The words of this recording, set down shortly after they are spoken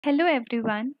Hello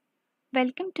everyone,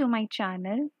 welcome to my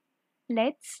channel.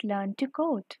 Let's learn to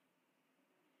code.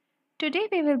 Today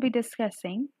we will be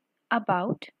discussing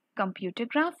about computer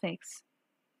graphics.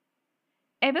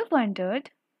 Ever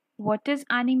wondered what is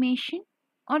animation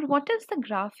or what is the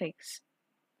graphics?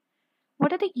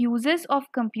 What are the uses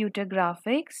of computer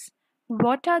graphics?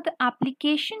 What are the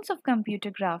applications of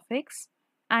computer graphics?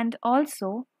 And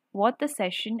also what the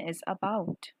session is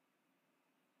about.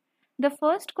 The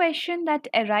first question that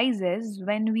arises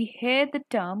when we hear the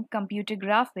term computer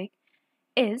graphic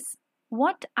is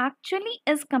what actually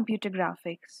is computer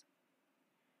graphics?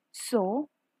 So,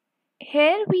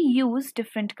 here we use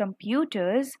different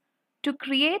computers to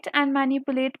create and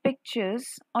manipulate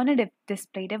pictures on a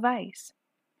display device.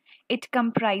 It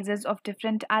comprises of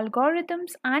different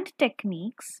algorithms and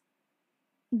techniques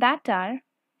that are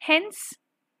hence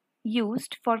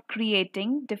used for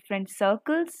creating different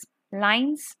circles,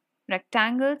 lines,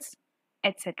 rectangles,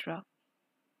 etc.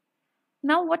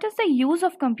 Now, what is the use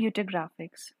of computer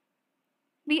graphics?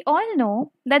 We all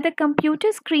know that the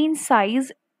computer screen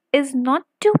size is not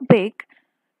too big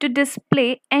to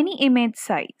display any image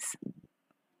size.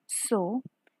 So,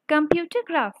 computer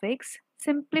graphics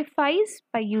simplifies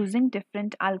by using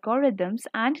different algorithms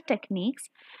and techniques,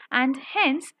 and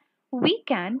hence we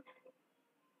can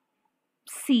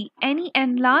see any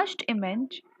enlarged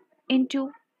image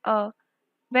into a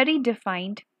very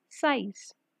defined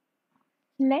size.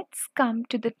 Let's come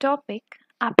to the topic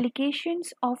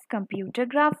applications of computer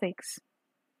graphics.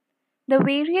 The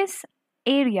various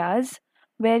areas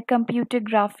where computer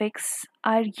graphics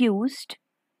are used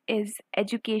is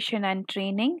education and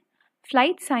training,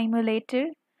 flight simulator,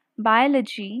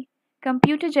 biology,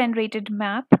 computer generated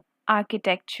map,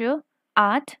 architecture,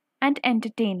 art, and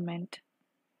entertainment.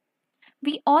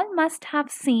 We all must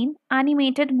have seen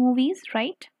animated movies,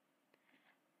 right?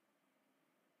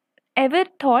 Ever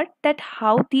thought that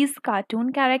how these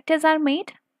cartoon characters are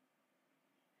made?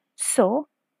 So,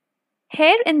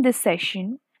 here in this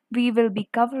session, we will be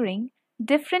covering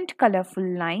different colorful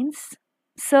lines,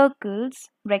 circles,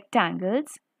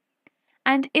 rectangles,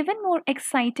 and even more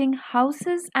exciting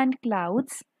houses and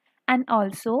clouds, and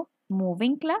also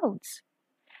moving clouds.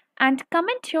 And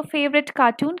comment your favorite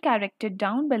cartoon character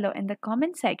down below in the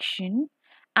comment section,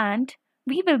 and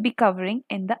we will be covering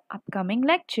in the upcoming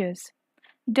lectures.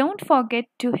 Don't forget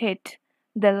to hit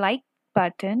the like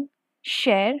button,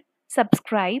 share,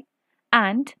 subscribe,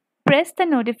 and press the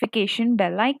notification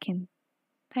bell icon.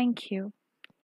 Thank you.